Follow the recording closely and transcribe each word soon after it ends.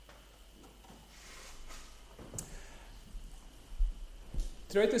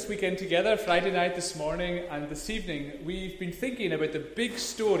Throughout this weekend together, Friday night, this morning, and this evening, we've been thinking about the big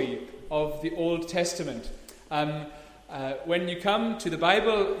story of the Old Testament. When you come to the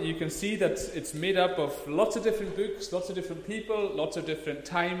Bible, you can see that it's made up of lots of different books, lots of different people, lots of different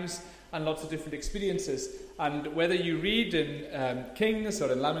times, and lots of different experiences. And whether you read in Kings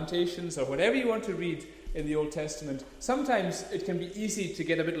or in Lamentations or whatever you want to read in the Old Testament, sometimes it can be easy to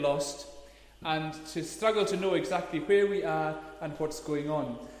get a bit lost and to struggle to know exactly where we are and what's going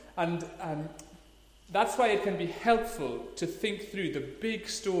on. And that's why it can be helpful to think through the big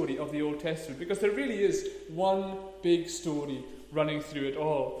story of the Old Testament, because there really is one big story running through it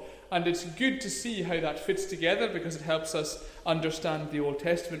all. And it's good to see how that fits together, because it helps us understand the Old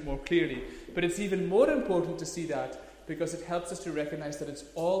Testament more clearly. But it's even more important to see that because it helps us to recognize that it's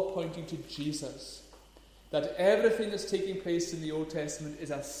all pointing to Jesus. That everything that's taking place in the Old Testament is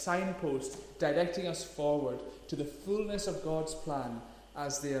a signpost directing us forward to the fullness of God's plan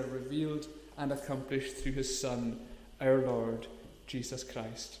as they are revealed and accomplished through His Son, our Lord, Jesus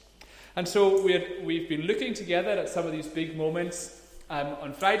Christ. And so we've been looking together at some of these big moments.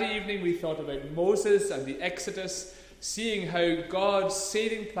 On Friday evening we thought about Moses and the Exodus, seeing how God's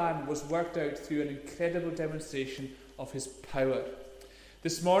saving plan was worked out through an incredible demonstration of His power.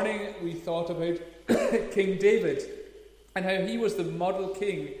 This morning we thought about King David and how he was the model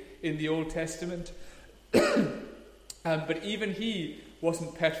king in the Old Testament. But even he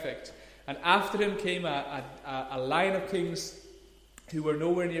wasn't perfect. And after him came a line of kings who were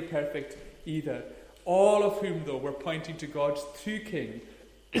nowhere near perfect either. All of whom, though, were pointing to God's true king,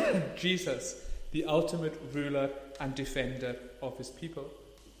 Jesus, the ultimate ruler and defender of His people.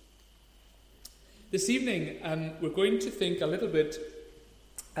 This evening, we're going to think a little bit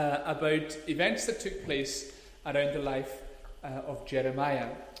about events that took place around the life of Jeremiah.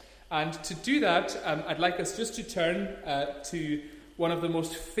 And to do that, I'd like us just to turn to one of the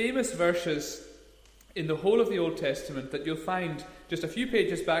most famous verses in the whole of the Old Testament that you'll find just a few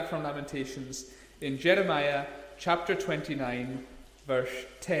pages back from Lamentations in Jeremiah chapter 29, verse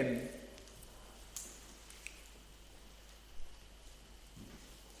 10.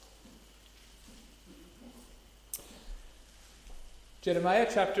 Jeremiah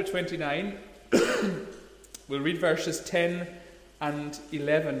chapter 29, we'll read verses 10 and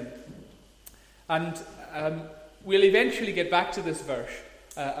 11. And we'll eventually get back to this verse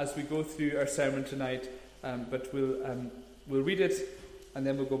as we go through our sermon tonight, but we'll read it and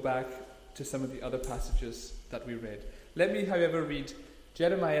then we'll go back to some of the other passages that we read. Let me, however, read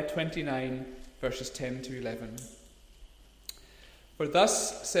Jeremiah 29, verses 10 to 11. For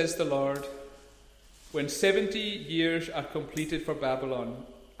thus says the Lord, when 70 years are completed for Babylon,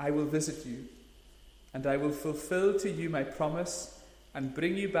 I will visit you, and I will fulfill to you my promise and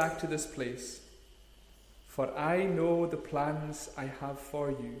bring you back to this place. For I know the plans I have for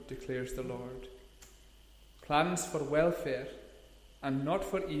you, declares the Lord. Plans for welfare and not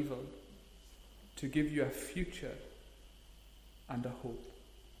for evil, to give you a future and a hope.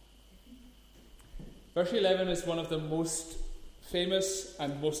 Verse 11 is one of the most famous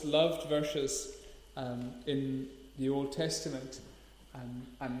and most loved verses in the Old Testament,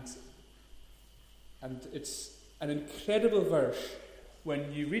 and it's an incredible verse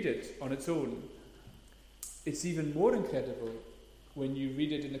when you read it on its own. It's even more incredible when you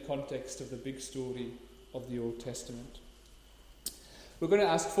read it in the context of the big story of the Old Testament. We're going to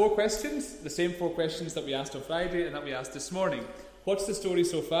ask 4 questions, the same 4 questions that we asked on Friday and that we asked this morning. What's the story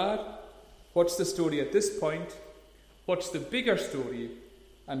so far? What's the story at this point? What's the bigger story?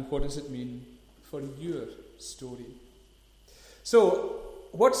 And what does it mean for your story? So,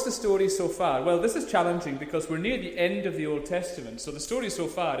 what's the story so far? Well, this is challenging because we're near the end of the Old Testament. So the story so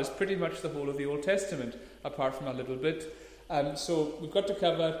far is pretty much the whole of the Old Testament, apart from a little bit. So we've got to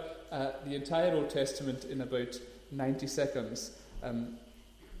cover the entire Old Testament in about 90 seconds.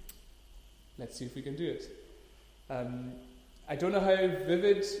 Let's see if we can do it. I don't know how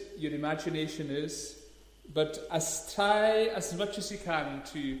vivid your imagination is, but try as much as you can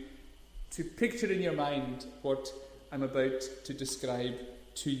to picture in your mind what I'm about to describe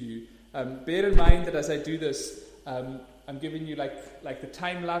to you. Bear in mind that as I do this, I'm giving you like the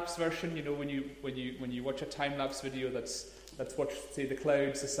time-lapse version. You know, when you watch a time-lapse video that's watched, say, the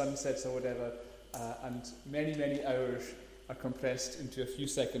clouds, the sunsets, or whatever, and many hours are compressed into a few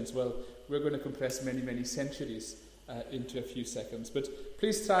seconds. Well, we're going to compress many centuries into a few seconds. But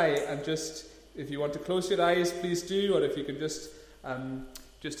please try and just, if you want to close your eyes, please do, or if you can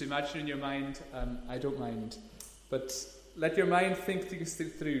just imagine in your mind, I don't mind. But let your mind think things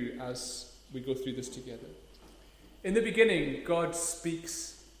through as we go through this together. In the beginning, God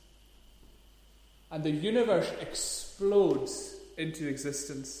speaks, and the universe explodes into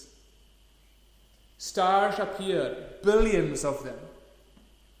existence. Stars appear, billions of them.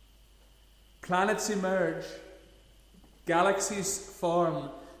 Planets emerge. Galaxies form.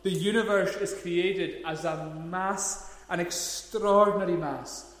 The universe is created as a mass, an extraordinary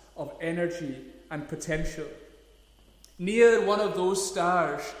mass of energy and potential. Near one of those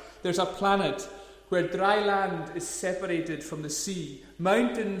stars, there's a planet where dry land is separated from the sea.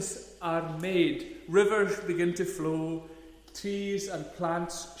 Mountains are made, rivers begin to flow, trees and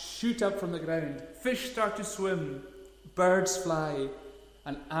plants shoot up from the ground, fish start to swim, birds fly,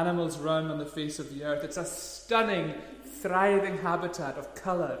 and animals run on the face of the earth. It's a stunning, thriving habitat of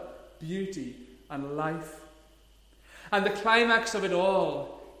colour, beauty, and life. And the climax of it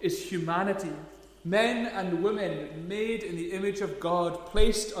all is humanity. Men and women made in the image of God,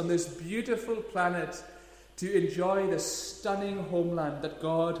 placed on this beautiful planet to enjoy the stunning homeland that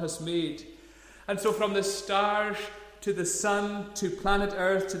God has made. And so from the stars to the sun, to planet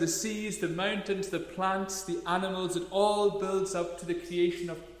Earth, to the seas, the mountains, the plants, the animals, it all builds up to the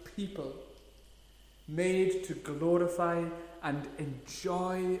creation of people, made to glorify and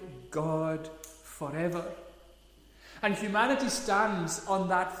enjoy God forever. And humanity stands on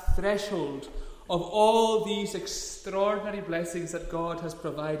that threshold of all these extraordinary blessings that God has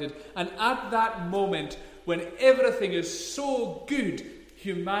provided. And at that moment, when everything is so good,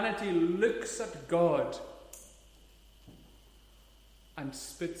 humanity looks at God and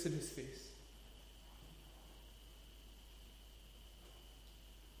spits in his face.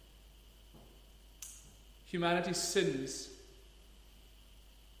 Humanity sins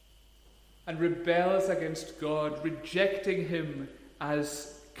and rebels against God, rejecting him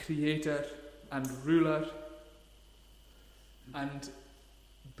as creator and ruler, and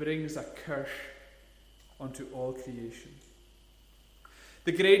brings a curse onto all creation.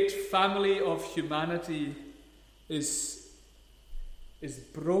 The great family of humanity is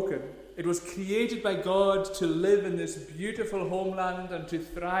broken. It was created by God to live in this beautiful homeland and to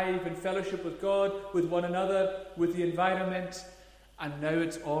thrive in fellowship with God, with one another, with the environment, and now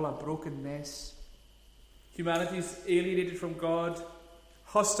it's all a broken mess. Humanity is alienated from God,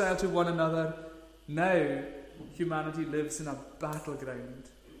 hostile to one another. Now humanity lives in a battleground.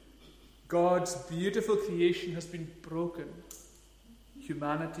 God's beautiful creation has been broken.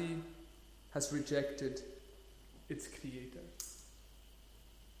 Humanity has rejected its creator.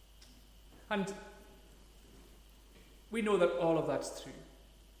 And we know that all of that's true,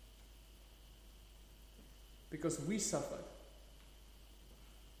 because we suffer.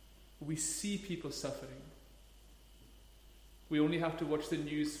 We see people suffering. We only have to watch the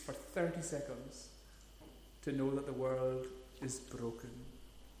news for 30 seconds to know that the world is broken.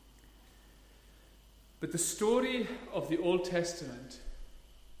 But the story of the Old Testament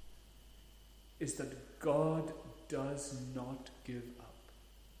is that God does not give up.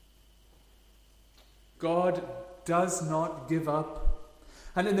 God does not give up.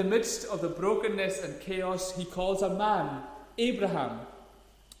 And in the midst of the brokenness and chaos, he calls a man, Abraham,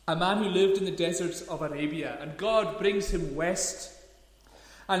 a man who lived in the deserts of Arabia. And God brings him west.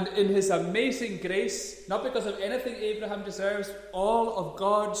 And in his amazing grace, not because of anything Abraham deserves, all of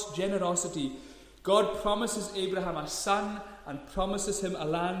God's generosity, God promises Abraham a son and promises him a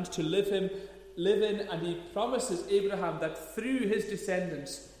land to live in, and he promises Abraham that through his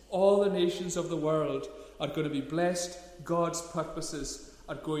descendants, all the nations of the world are going to be blessed. God's purposes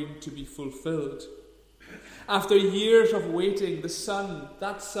are going to be fulfilled. After years of waiting, the son,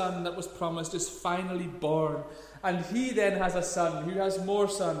 that was promised, is finally born. And he then has a son who has more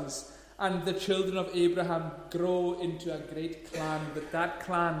sons. And the children of Abraham grow into a great clan. But that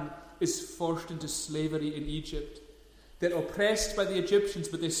clan is forced into slavery in Egypt. They're oppressed by the Egyptians,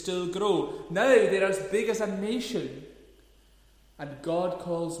 but they still grow. Now they're as big as a nation. And God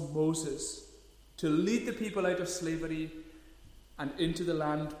calls Moses to lead the people out of slavery and into the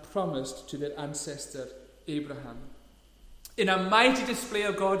land promised to their ancestor Abraham. In a mighty display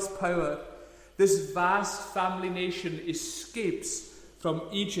of God's power, this vast family nation escapes from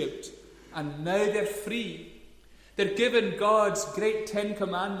Egypt, and now they're free. They're given God's great 10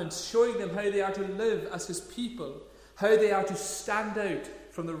 commandments, showing them how they are to live as his people, how they are to stand out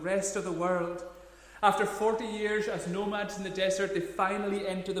from the rest of the world. After 40 years as nomads in the desert, they finally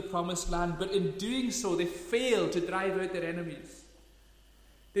enter the promised land, but in doing so, they fail to drive out their enemies.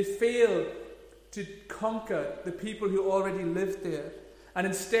 They fail to conquer the people who already lived there, and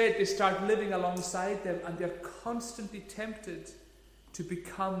instead they start living alongside them, and they're constantly tempted to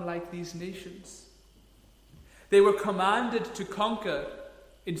become like these nations. They were commanded to conquer,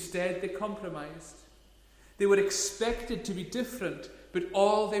 instead they compromised. They were expected to be different, but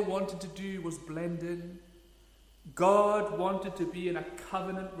all they wanted to do was blend in. God wanted to be in a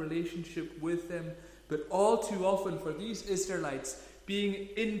covenant relationship with them, but all too often for these Israelites, being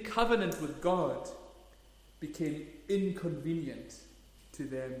in covenant with God became inconvenient to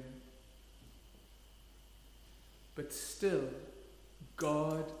them. But still,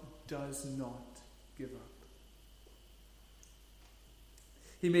 God does not give up.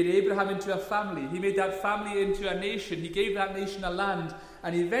 He made Abraham into a family. He made that family into a nation. He gave that nation a land.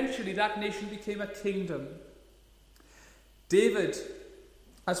 And eventually that nation became a kingdom. David,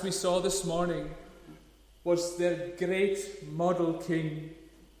 as we saw this morning, was their great model king.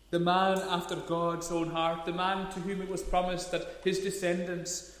 The man after God's own heart. The man to whom it was promised that his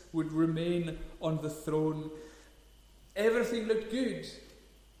descendants would remain on the throne. Everything looked good.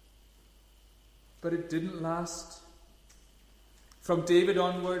 But it didn't last. From David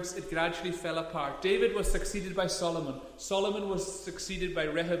onwards, it gradually fell apart. David was succeeded by Solomon. Solomon was succeeded by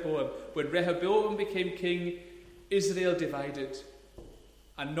Rehoboam. When Rehoboam became king, Israel divided.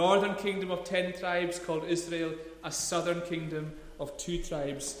 A northern kingdom of 10 tribes called Israel, a southern kingdom of 2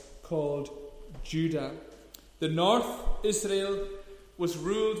 tribes called Judah. The north, Israel, was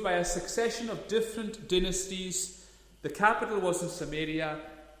ruled by a succession of different dynasties. The capital was in Samaria.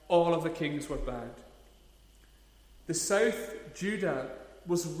 All of the kings were bad. The south, Judah,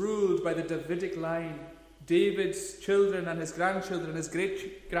 was ruled by the Davidic line. David's children and his grandchildren and his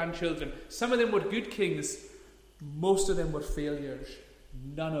great-grandchildren. Some of them were good kings. Most of them were failures.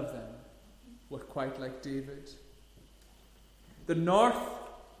 None of them were quite like David. The north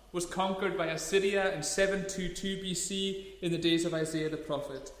was conquered by Assyria in 722 BC in the days of Isaiah the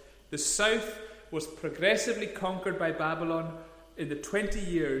prophet. The south was progressively conquered by Babylon in the 20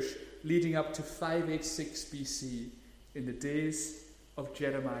 years leading up to 586 BC in the days of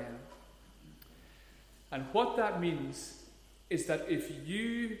Jeremiah. And what that means is that if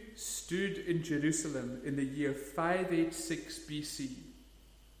you stood in Jerusalem in the year 586 BC,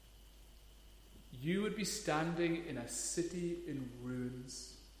 you would be standing in a city in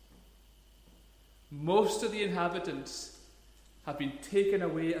ruins. Most of the inhabitants have been taken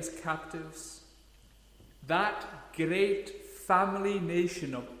away as captives. That great family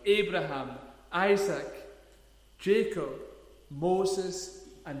nation of Abraham, Isaac, Jacob, Moses,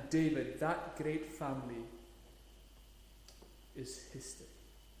 and David, that great family is history.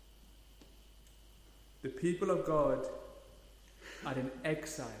 The people of God are in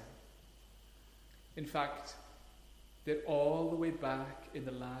exile. In fact, they're all the way back in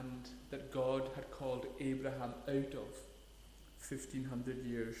the land that God had called Abraham out of 1,500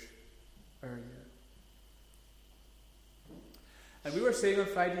 years earlier. And we were saying on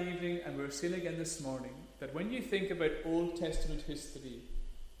Friday evening, and we were saying again this morning, that when you think about Old Testament history,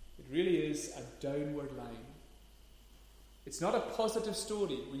 it really is a downward line. It's not a positive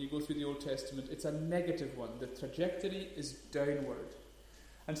story when you go through the Old Testament, it's a negative one. The trajectory is downward.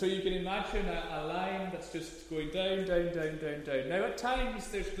 And so you can imagine a line that's just going down, down, down, down, down. Now at times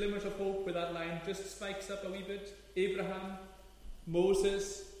there's glimmers of hope where that line just spikes up a wee bit. Abraham,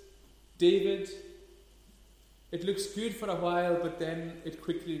 Moses, David. It looks good for a while, but then it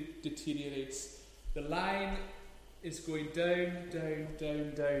quickly deteriorates. The line is going down, down,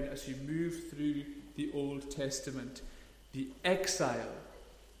 down, down as you move through the Old Testament. The exile,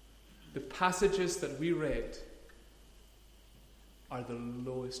 the passages that we read, are the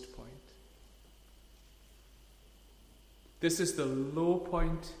lowest point. This is the low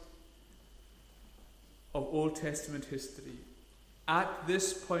point of Old Testament history. At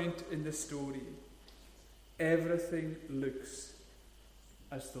this point in the story, everything looks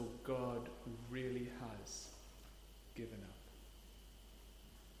as though God really has given up.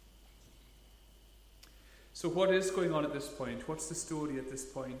 So what is going on at this point? What's the story at this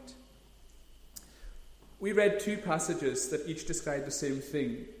point? We read 2 passages that each describe the same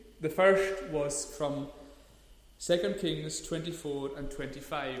thing. The first was from 2 Kings 24 and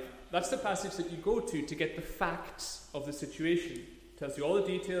 25. That's the passage that you go to get the facts of the situation. It tells you all the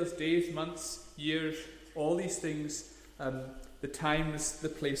details, days, months, years, all these things, the times, the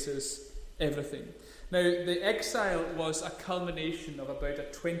places, everything. Now, the exile was a culmination of about a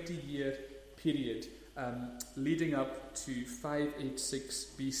 20-year period leading up to 586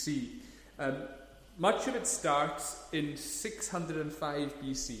 BC. Much of it starts in 605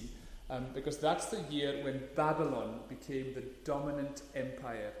 BC, because that's the year when Babylon became the dominant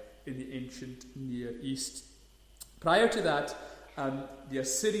empire in the ancient Near East. Prior to that, the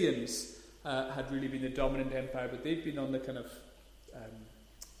Assyrians had really been the dominant empire, but they'd been on the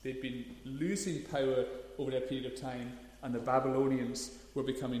they'd been losing power over a period of time, and the Babylonians were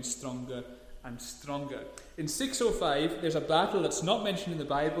becoming stronger and stronger. In 605, there's a battle that's not mentioned in the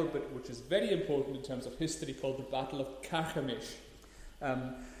Bible, but which is very important in terms of history, called the Battle of Carchemish.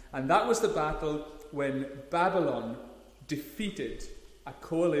 And that was the battle when Babylon defeated a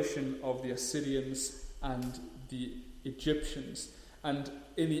coalition of the Assyrians and the Egyptians. And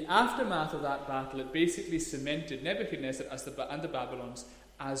in the aftermath of that battle, it basically cemented Nebuchadnezzar and the Babylons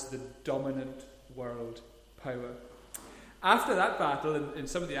as the dominant world power. After that battle, in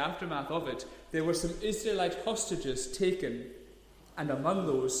some of the aftermath of it, there were some Israelite hostages taken, and among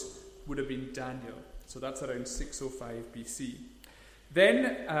those would have been Daniel. So that's around 605 BC.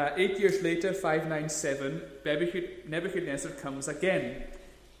 Then, 8 years later, 597, Nebuchadnezzar comes again.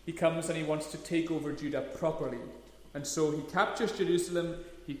 He comes and he wants to take over Judah properly. And so he captures Jerusalem,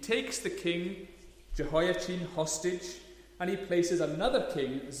 he takes the king, Jehoiachin, hostage, and he places another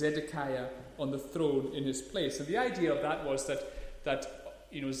king, Zedekiah, on the throne in his place. And the idea of that was that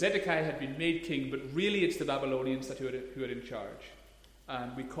Zedekiah had been made king, but really it's the Babylonians who are in charge.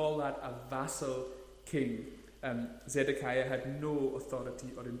 And we call that a vassal king. Zedekiah had no authority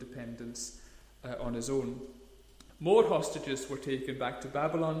or independence on his own. More hostages were taken back to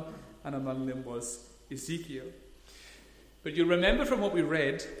Babylon, and among them was Ezekiel. But you'll remember from what we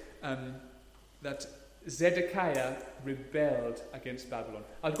read that Zedekiah rebelled against Babylon.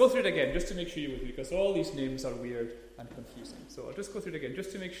 I'll go through it again just to make sure you're with me, because all these names are weird and confusing. So I'll just go through it again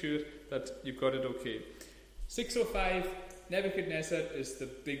just to make sure that you've got it okay. 605, Nebuchadnezzar is the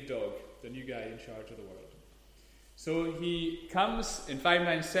big dog, the new guy in charge of the world. So he comes in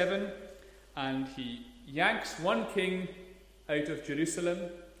 597 and he yanks one king out of Jerusalem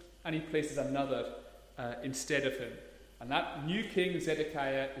and he places another instead of him. And that new king,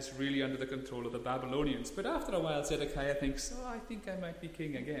 Zedekiah, is really under the control of the Babylonians. But after a while, Zedekiah thinks, I think I might be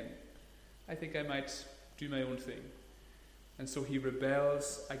king again. I think I might do my own thing. And so he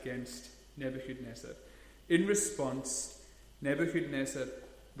rebels against Nebuchadnezzar. In response, Nebuchadnezzar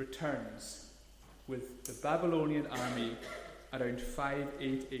returns with the Babylonian army around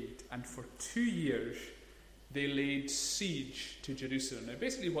 588. And for 2 years, they laid siege to Jerusalem. Now,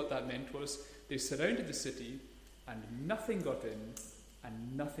 basically what that meant was they surrounded the city, and nothing got in,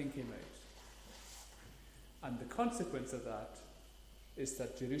 and nothing came out. And the consequence of that is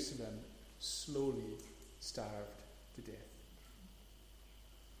that Jerusalem slowly starved to death.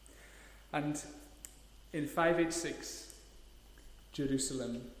 And in 586,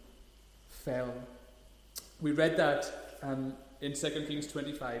 Jerusalem fell. We read that in 2 Kings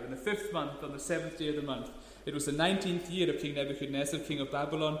 25. In the 5th month, on the 7th day of the month, it was the 19th year of King Nebuchadnezzar, king of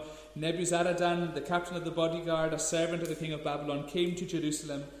Babylon. Nebuzaradan, the captain of the bodyguard, a servant of the king of Babylon, came to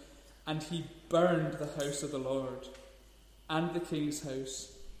Jerusalem, and he burned the house of the Lord, and the king's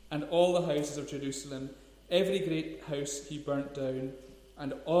house, and all the houses of Jerusalem. Every great house he burnt down,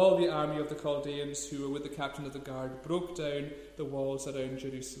 and all the army of the Chaldeans who were with the captain of the guard broke down the walls around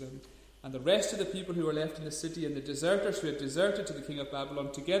Jerusalem. And the rest of the people who were left in the city, and the deserters who had deserted to the king of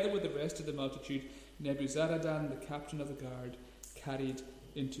Babylon, together with the rest of the multitude, Nebuzaradan, the captain of the guard, carried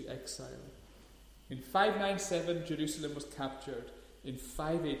into exile. In 597, Jerusalem was captured. In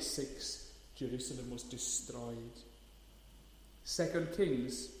 586, Jerusalem was destroyed. 2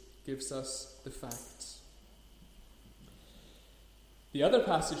 Kings gives us the facts. The other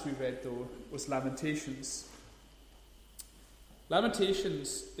passage we read, though, was Lamentations.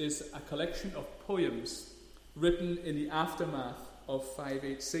 Lamentations is a collection of poems written in the aftermath of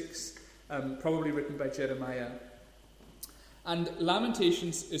 586, probably written by Jeremiah. And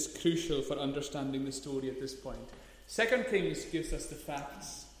Lamentations is crucial for understanding the story at this point. 2 Kings gives us the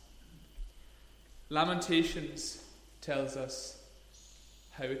facts. Lamentations tells us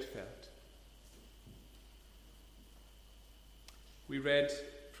how it felt. We read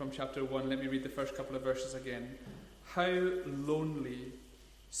from chapter 1, let me read the first couple of verses again. How lonely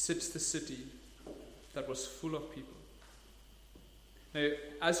sits the city that was full of people. Now,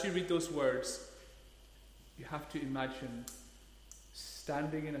 as you read those words, you have to imagine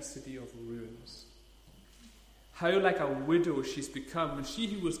standing in a city of ruins. How like a widow she's become, and she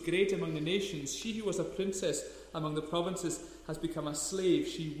who was great among the nations, she who was a princess among the provinces, has become a slave.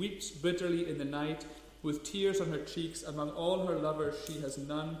 She weeps bitterly in the night, with tears on her cheeks. Among all her lovers she has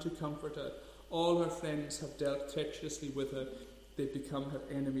none to comfort her. All her friends have dealt treacherously with her. They've become her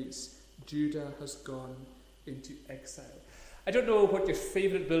enemies. Judah has gone into exile. I don't know what your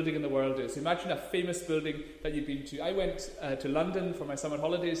favourite building in the world is. Imagine a famous building that you've been to. I went to London for my summer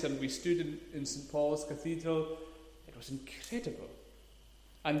holidays, and we stood in St. Paul's Cathedral. It was incredible.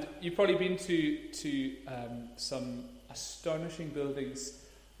 And you've probably been to some astonishing buildings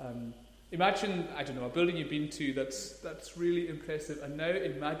Imagine, I don't know, a building you've been to that's really impressive, and now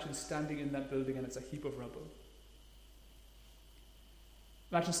imagine standing in that building and it's a heap of rubble.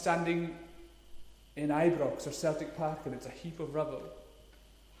 Imagine standing in Ibrox or Celtic Park and it's a heap of rubble.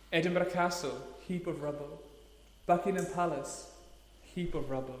 Edinburgh Castle, heap of rubble. Buckingham Palace, heap of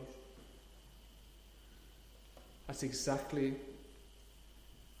rubble. That's exactly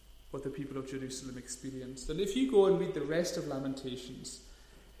what the people of Jerusalem experienced. And if you go and read the rest of Lamentations,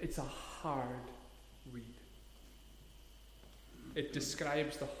 it's a hard read. It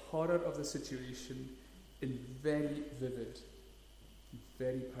describes the horror of the situation in very vivid,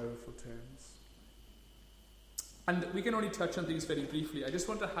 very powerful terms. And we can only touch on things very briefly. I just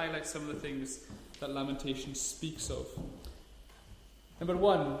want to highlight some of the things that Lamentation speaks of. Number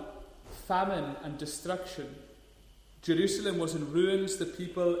one, famine and destruction. Jerusalem was in ruins, the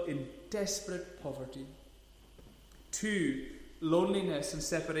people in desperate poverty. 2, loneliness and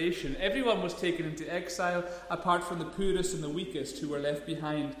separation. Everyone was taken into exile, apart from the poorest and the weakest who were left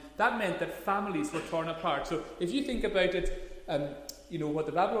behind. That meant that families were torn apart. So if you think about it, what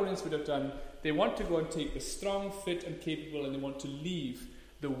the Babylonians would have done, they want to go and take the strong, fit and capable, and they want to leave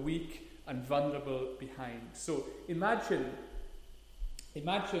the weak and vulnerable behind. So imagine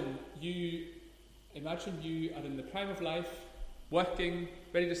you are in the prime of life, working,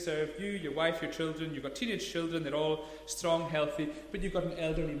 ready to serve, you, your wife, your children. You've got teenage children, they're all strong, healthy, but you've got an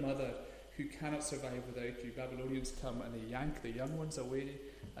elderly mother who cannot survive without you. Babylonians come and they yank the young ones away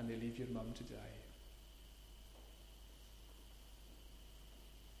and they leave your mum to die.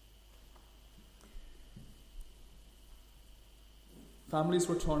 Families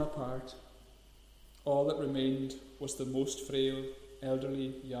were torn apart. All that remained was the most frail,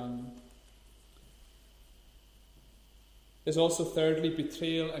 elderly, young. There's also, thirdly,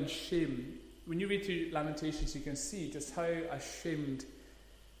 betrayal and shame. When you read through Lamentations, you can see just how ashamed,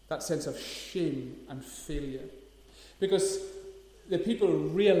 that sense of shame and failure. Because the people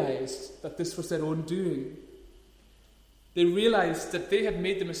realized that this was their own doing. They realized that they had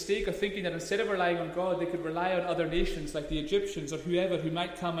made the mistake of thinking that instead of relying on God, they could rely on other nations like the Egyptians or whoever who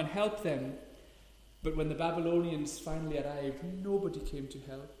might come and help them. But when the Babylonians finally arrived, nobody came to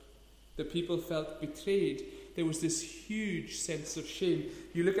help. The people felt betrayed. There was this huge sense of shame.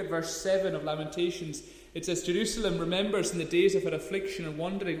 You look at verse 7 of Lamentations, it says, Jerusalem remembers in the days of her affliction and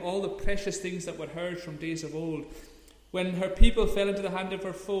wandering all the precious things that were hers from days of old. When her people fell into the hand of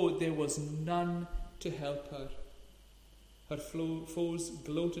her foe, there was none to help her. Her foes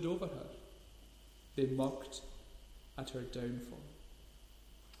gloated over her. They mocked at her downfall.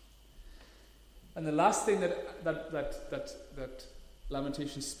 And the last thing that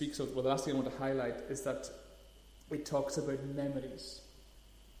Lamentation speaks of, well, the last thing I want to highlight is that it talks about memories.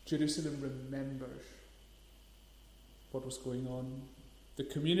 Jerusalem remembers what was going on. The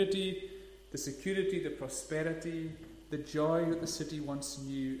community, the security, the prosperity, the joy that the city once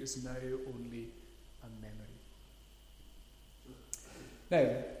knew is now only a memory.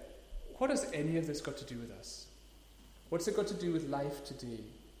 Now, what has any of this got to do with us? What's it got to do with life today?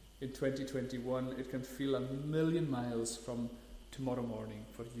 In 2021, it can feel a million miles from tomorrow morning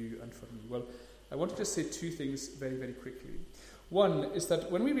for you and for me. Well, I want to just say two things very, very quickly. One is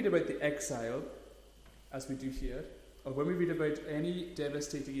that when we read about the exile, as we do here, or when we read about any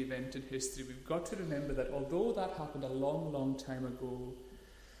devastating event in history, we've got to remember that although that happened a long, long time ago,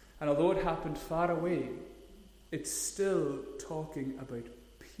 and although it happened far away, it's still talking about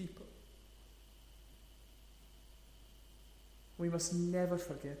people. We must never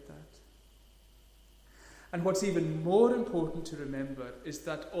forget that. And what's even more important to remember is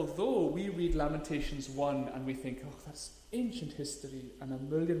that although we read Lamentations 1 and we think, oh, that's ancient history and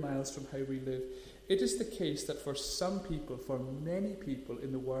a million miles from how we live, it is the case that for some people, for many people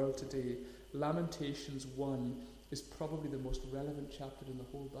in the world today, Lamentations 1 is probably the most relevant chapter in the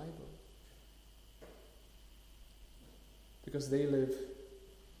whole Bible. Because they live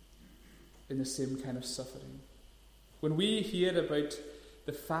in the same kind of suffering. When we hear about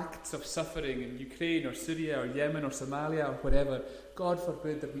the facts of suffering in Ukraine or Syria or Yemen or Somalia or whatever, God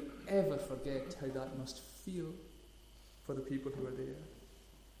forbid that we ever forget how that must feel for the people who are there.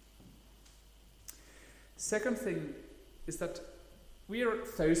 Second thing is that we are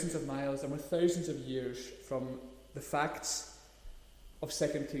thousands of miles and we're thousands of years from the facts of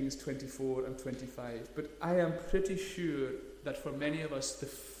 2 Kings 24 and 25. But I am pretty sure that for many of us, the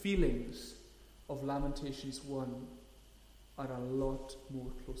feelings of Lamentations 1 are a lot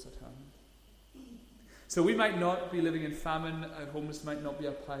more close at hand. So we might not be living in famine, our homes might not be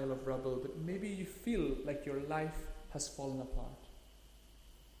a pile of rubble, but maybe you feel like your life has fallen apart,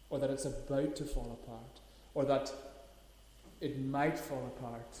 or that it's about to fall apart, or that it might fall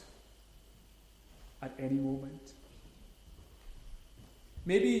apart at any moment.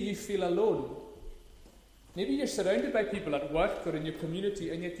 Maybe you feel alone. Maybe you're surrounded by people at work or in your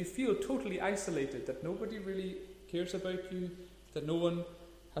community, and yet you feel totally isolated, that nobody really cares about you, that no one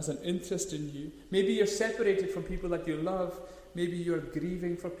has an interest in you. Maybe you're separated from people that you love. Maybe you're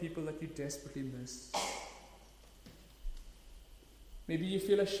grieving for people that you desperately miss. Maybe you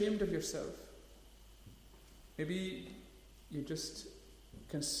feel ashamed of yourself. Maybe you just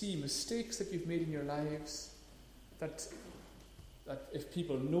can see mistakes that you've made in your lives, that if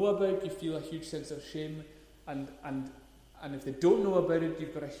people know about, you feel a huge sense of shame, and if they don't know about it,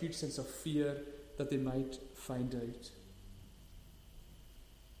 you've got a huge sense of fear that they might find out.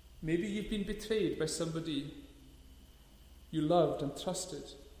 Maybe you've been betrayed by somebody you loved and trusted,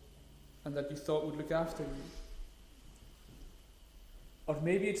 and that you thought would look after you. Or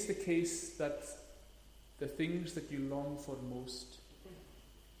maybe it's the case that the things that you long for most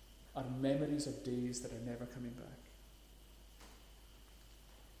are memories of days that are never coming back.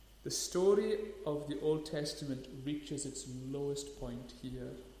 The story of the Old Testament reaches its lowest point here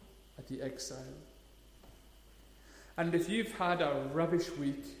at the exile. And if you've had a rubbish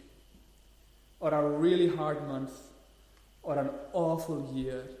week, or a really hard month, or an awful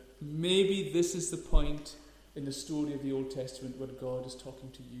year, maybe this is the point in the story of the Old Testament where God is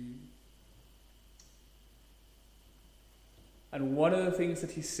talking to you. And one of the things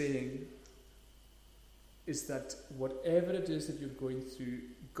that he's saying is that whatever it is that you're going through,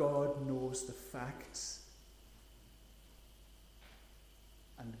 God knows the facts.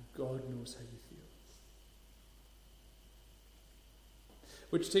 And God knows how you feel.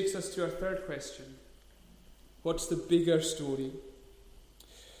 Which takes us to our third question. What's the bigger story?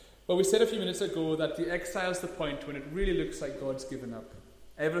 Well, we said a few minutes ago that the exile is the point when it really looks like God's given up.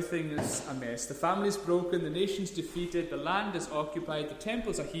 Everything is a mess. The family's broken, the nation's defeated, the land is occupied, the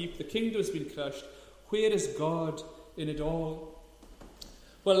temple's a heap, the kingdom's been crushed. Where is God in it all?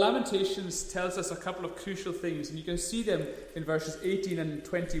 Well, Lamentations tells us a couple of crucial things, and you can see them in verses 18 and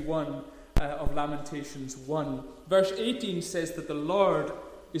 21 of Lamentations 1. Verse 18 says that the Lord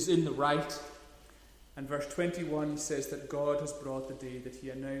is in the right, and verse 21 says that God has brought the day that he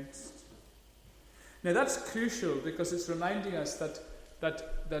announced. Now that's crucial because it's reminding us that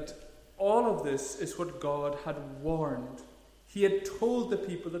all of this is what God had warned. He had told the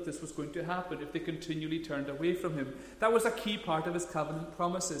people that this was going to happen if they continually turned away from him. That was a key part of his covenant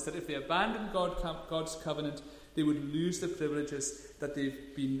promises, that if they abandoned God's covenant, they would lose the privileges that they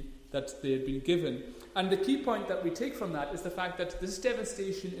had been given. And the key point that we take from that is the fact that this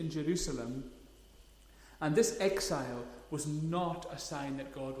devastation in Jerusalem and this exile was not a sign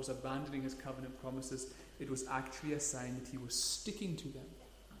that God was abandoning his covenant promises. It was actually a sign that he was sticking to them,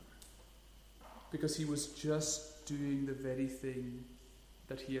 because he was just doing the very thing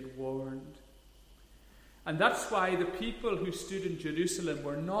that he had warned. And that's why the people who stood in Jerusalem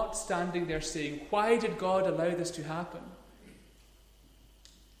were not standing there saying, "Why did God allow this to happen?"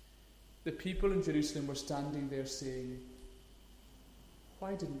 The people in Jerusalem were standing there saying,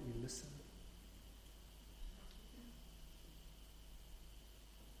 "Why didn't we listen?"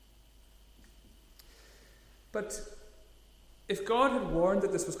 But if God had warned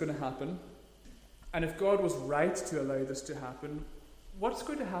that this was going to happen, and if God was right to allow this to happen, what's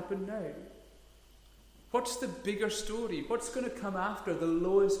going to happen now? What's the bigger story? What's going to come after the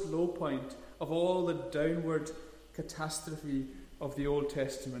lowest low point of all the downward catastrophe of the Old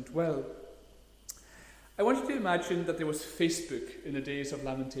Testament? Well, I want you to imagine that there was Facebook in the days of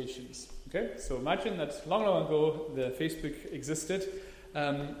Lamentations. Okay, so imagine that long, long ago the Facebook existed,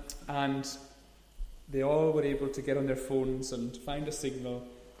 and they all were able to get on their phones and find a signal,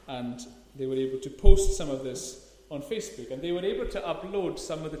 and they were able to post some of this on Facebook, and they were able to upload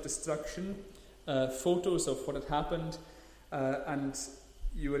some of the destruction, photos of what had happened, and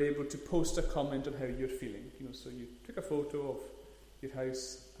you were able to post a comment on how you're feeling. So you took a photo of your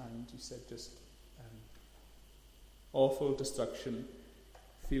house and you said just awful destruction,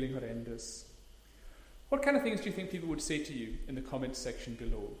 feeling horrendous. What kind of things do you think people would say to you in the comments section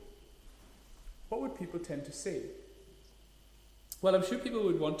below? What would people tend to say? Well, I'm sure people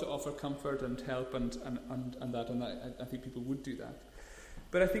would want to offer comfort and help and I think people would do that.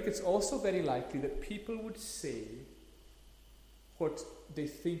 But I think it's also very likely that people would say what they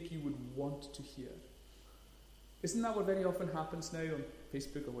think you would want to hear. Isn't that what very often happens now on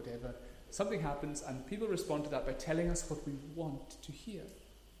Facebook or whatever? Something happens and people respond to that by telling us what we want to hear.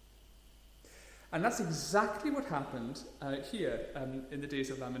 And that's exactly what happened here in the days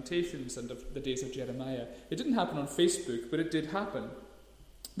of Lamentations and of the days of Jeremiah. It didn't happen on Facebook, but it did happen.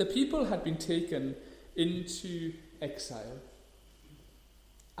 The people had been taken into exile.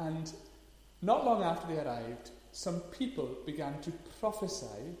 And not long after they arrived, some people began to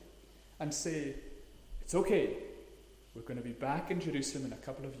prophesy and say, it's okay, we're going to be back in Jerusalem in a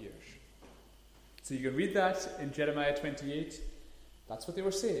couple of years. So you can read that in Jeremiah 28. That's what they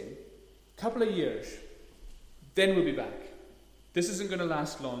were saying. A couple of years, then we'll be back. This isn't going to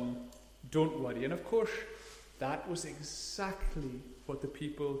last long, don't worry. And of course, that was exactly what the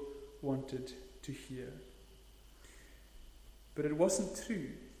people wanted to hear. But it wasn't true.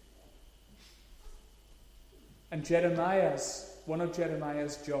 And one of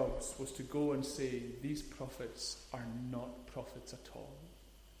Jeremiah's jobs was to go and say, these prophets are not prophets at all.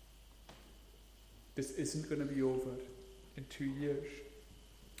 This isn't going to be over in 2 years.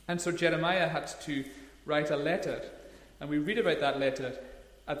 And so Jeremiah had to write a letter. And we read about that letter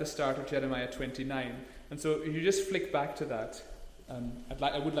at the start of Jeremiah 29. And so if you just flick back to that,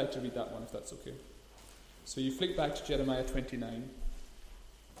 I would like to read that one if that's okay. So you flick back to Jeremiah 29.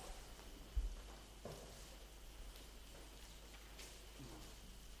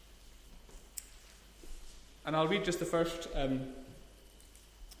 And I'll read just the first 9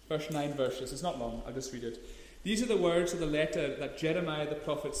 verses. It's not long, I'll just read it. These are the words of the letter that Jeremiah the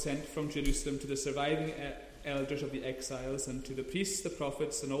prophet sent from Jerusalem to the surviving elders of the exiles and to the priests, the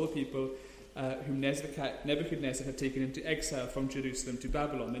prophets, and all the people whom Nebuchadnezzar had taken into exile from Jerusalem to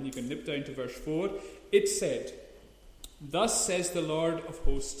Babylon. Then you can nip down to verse 4. It said, "Thus says the Lord of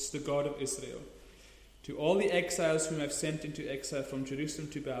hosts, the God of Israel, to all the exiles whom I have sent into exile from Jerusalem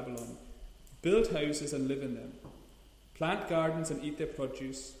to Babylon, build houses and live in them. Plant gardens and eat their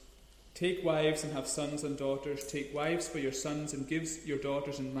produce. Take wives and have sons and daughters. Take wives for your sons and give your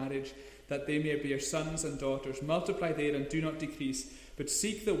daughters in marriage, that they may bear sons and daughters. Multiply there and do not decrease. But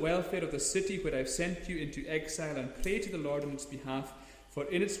seek the welfare of the city where I have sent you into exile, and pray to the Lord on its behalf, for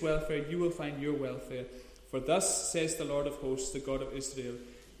in its welfare you will find your welfare. For thus says the Lord of hosts, the God of Israel,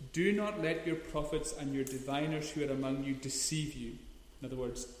 do not let your prophets and your diviners who are among you deceive you." In other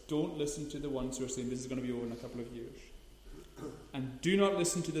words, don't listen to the ones who are saying this is going to be over in a couple of years. "And do not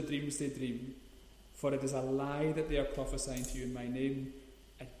listen to the dreams they dream, for it is a lie that they are prophesying to you in my name.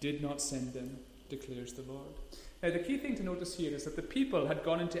 I did not send them, declares the Lord." Now, the key thing to notice here is that the people had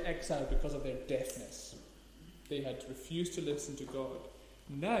gone into exile because of their deafness. They had refused to listen to God.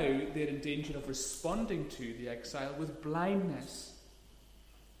 Now they're in danger of responding to the exile with blindness.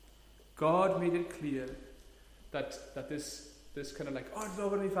 God made it clear that this kind of like, it's all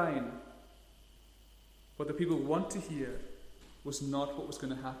going to be fine. What the people want to hear was not what was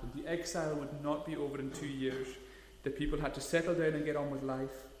going to happen. The exile would not be over in 2 years. The people had to settle down and get on with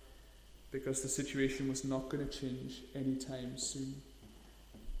life because the situation was not going to change anytime soon.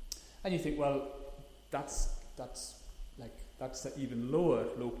 And you think, well, that's the even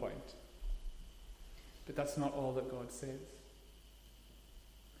low point. But that's not all that God says.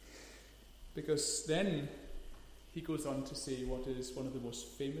 Because then he goes on to say what is one of the most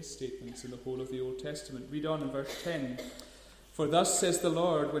famous statements in the whole of the Old Testament. Read on in verse 10. "For thus says the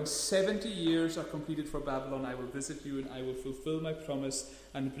Lord, when 70 years are completed for Babylon, I will visit you and I will fulfill my promise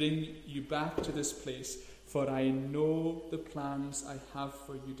and bring you back to this place. For I know the plans I have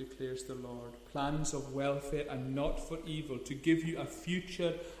for you, declares the Lord. Plans of welfare and not for evil, to give you a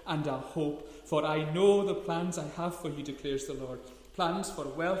future and a hope. For I know the plans I have for you, declares the Lord. Plans for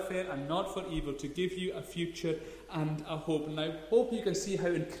welfare and not for evil, to give you a future and a hope." And I hope you can see how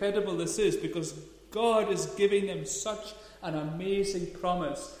incredible this is, because God is giving them such an amazing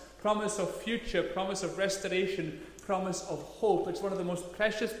promise. Promise of future, promise of restoration, promise of hope. It's one of the most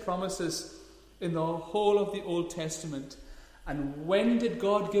precious promises in the whole of the Old Testament. And when did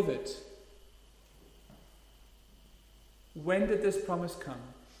God give it? When did this promise come?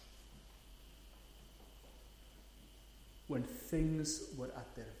 When things were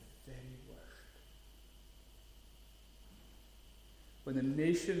at their very worst. When the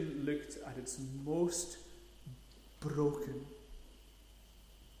nation looked at its most broken.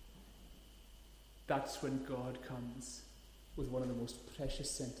 That's when God comes with one of the most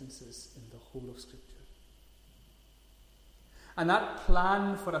precious sentences in the whole of Scripture. And that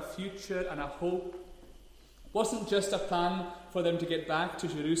plan for a future and a hope wasn't just a plan for them to get back to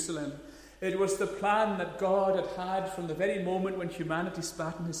Jerusalem. It was the plan that God had from the very moment when humanity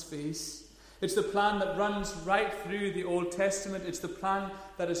spat in his face. It's the plan that runs right through the Old Testament. It's the plan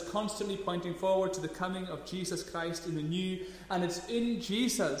that is constantly pointing forward to the coming of Jesus Christ in the new. And it's in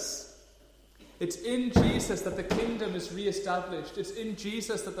Jesus. It's in Jesus that the kingdom is re-established. It's in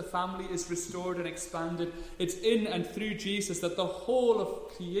Jesus that the family is restored and expanded. It's in and through Jesus that the whole of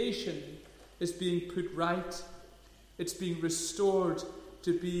creation is being put right. It's being restored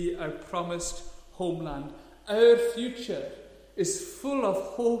to be our promised homeland. Our future is full of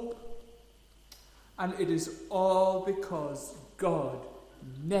hope, And it is all because God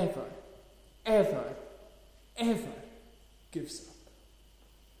never, ever, ever gives up.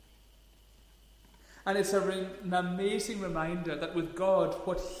 And it's an amazing reminder that with God,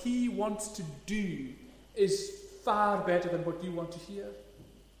 what he wants to do is far better than what you want to hear.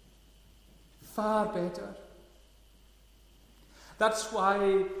 Far better. That's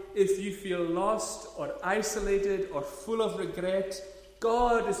why if you feel lost or isolated or full of regret,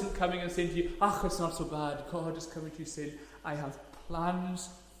 God isn't coming and saying to you, it's not so bad. God is coming to you saying, I have plans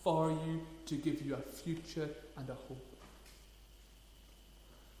for you to give you a future and a hope.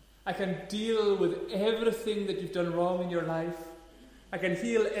 I can deal with everything that you've done wrong in your life. I can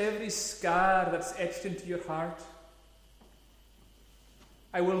heal every scar that's etched into your heart.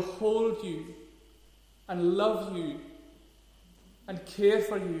 I will hold you and love you and care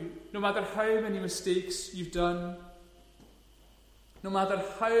for you, no matter how many mistakes you've done, no matter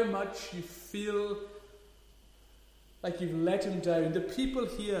how much you feel like you've let him down. The people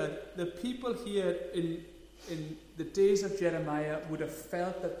here in the days of Jeremiah would have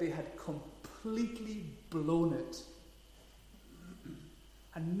felt that they had completely blown it.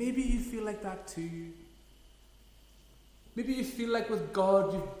 And maybe you feel like that too. Maybe you feel like with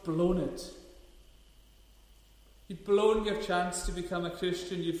God you've blown it. You've blown your chance to become a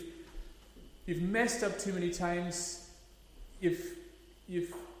Christian. You've messed up too many times. You've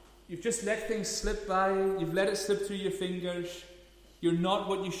just let things slip by. You've let it slip through your fingers. You're not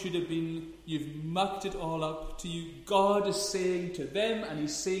what you should have been. You've mucked it all up. To you, God is saying to them, and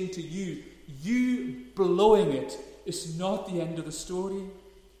he's saying to you, you blowing it is not the end of the story.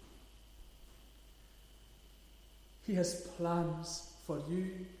 He has plans for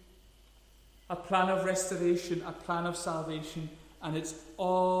you. A plan of restoration, a plan of salvation, and it's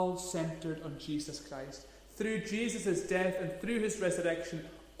all centered on Jesus Christ. Through Jesus' death and through his resurrection,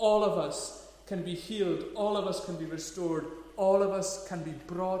 all of us can be healed, all of us can be restored, all of us can be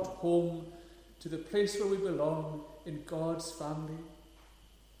brought home to the place where we belong in God's family.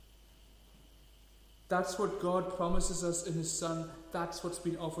 That's what God promises us in his Son. That's what's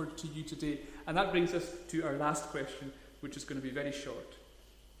been offered to you today. And that brings us to our last question, which is going to be very short.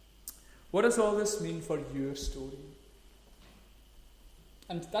 What does all this mean for your story?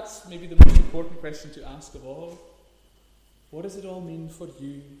 And that's maybe the most important question to ask of all. What does it all mean for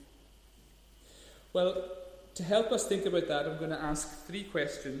you? Well, to help us think about that, I'm going to ask 3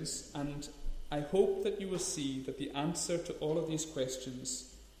 questions, and I hope that you will see that the answer to all of these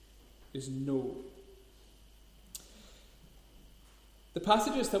questions is no. The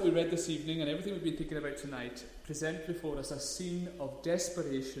passages that we read this evening and everything we've been thinking about tonight present before us a scene of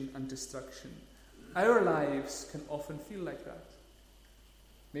desperation and destruction. Our lives can often feel like that.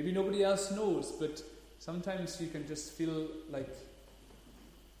 Maybe nobody else knows, but sometimes you can just feel like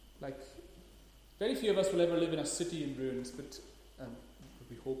very few of us will ever live in a city in ruins, but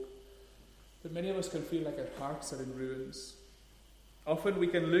we hope. But many of us can feel like our hearts are in ruins. Often we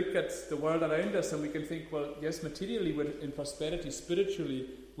can look at the world around us and we can think, well, yes, materially we're in prosperity, spiritually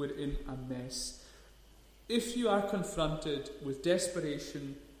we're in a mess. If you are confronted with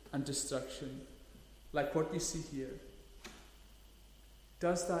desperation and destruction, like what you see here,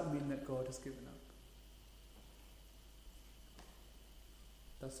 does that mean that God has given up?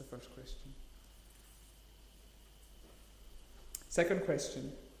 That's the first question. Second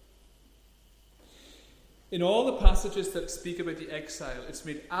question. In all the passages that speak about the exile, it's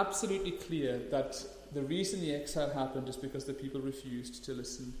made absolutely clear that the reason the exile happened is because the people refused to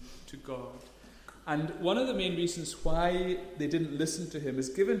listen to God. And one of the main reasons why they didn't listen to him is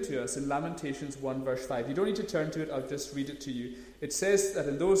given to us in Lamentations 1 verse 5. You don't need to turn to it, I'll just read it to you. It says that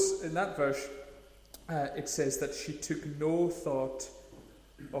in that verse, it says that she took no thought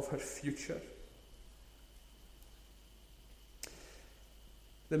of her future.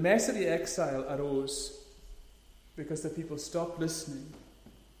 The mess of the exile arose because the people stopped listening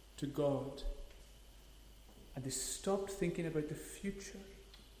to God and they stopped thinking about the future.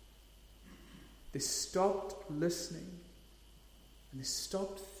 They stopped listening and they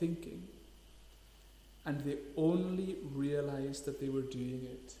stopped thinking, and they only realized that they were doing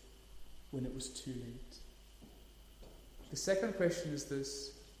it when it was too late. The second question is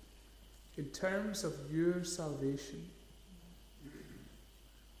this: in terms of your salvation,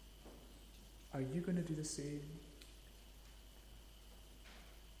 are you going to do the same?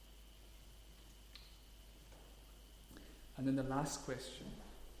 And then the last question.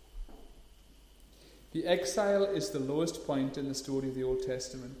 The exile is the lowest point in the story of the Old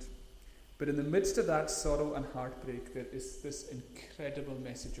Testament. But in the midst of that sorrow and heartbreak, there is this incredible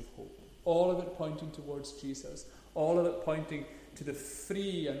message of hope. All of it pointing towards Jesus. All of it pointing to the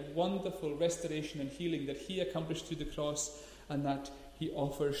free and wonderful restoration and healing that he accomplished through the cross and that he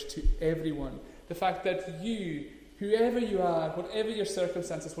offers to everyone. The fact that you, whoever you are, whatever your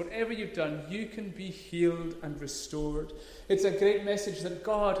circumstances, whatever you've done, you can be healed and restored. It's a great message that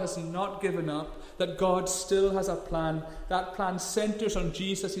God has not given up, that God still has a plan. That plan centers on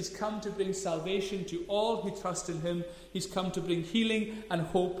Jesus. He's come to bring salvation to all who trust in him. He's come to bring healing and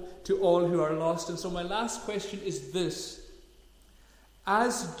hope to all who are lost. And so my last question is this.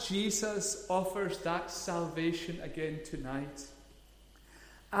 As Jesus offers that salvation again tonight,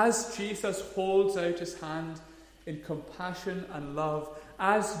 as Jesus holds out his hand in compassion and love,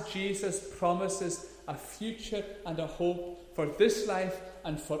 as Jesus promises a future and a hope for this life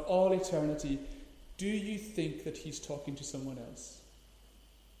and for all eternity, do you think that he's talking to someone else?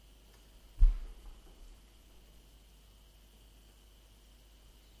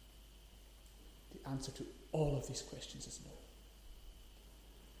 The answer to all of these questions is no.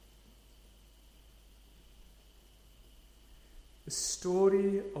 The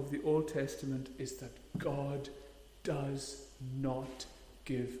story of the Old Testament is that God does not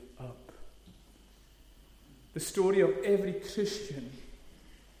give up. The story of every Christian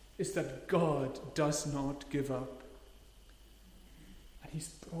is that God does not give up. And he's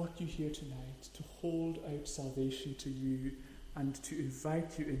brought you here tonight to hold out salvation to you and to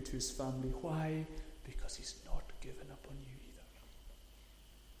invite you into his family. Why? Because he's not given up on you either.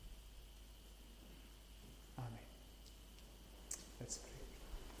 Amen. Let's pray.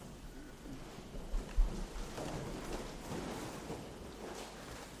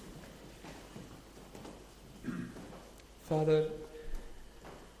 Father,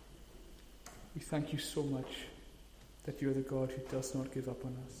 we thank you so much that you're the God who does not give up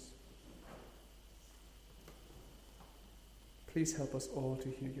on us. Please help us all to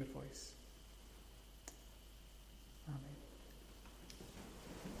hear your voice.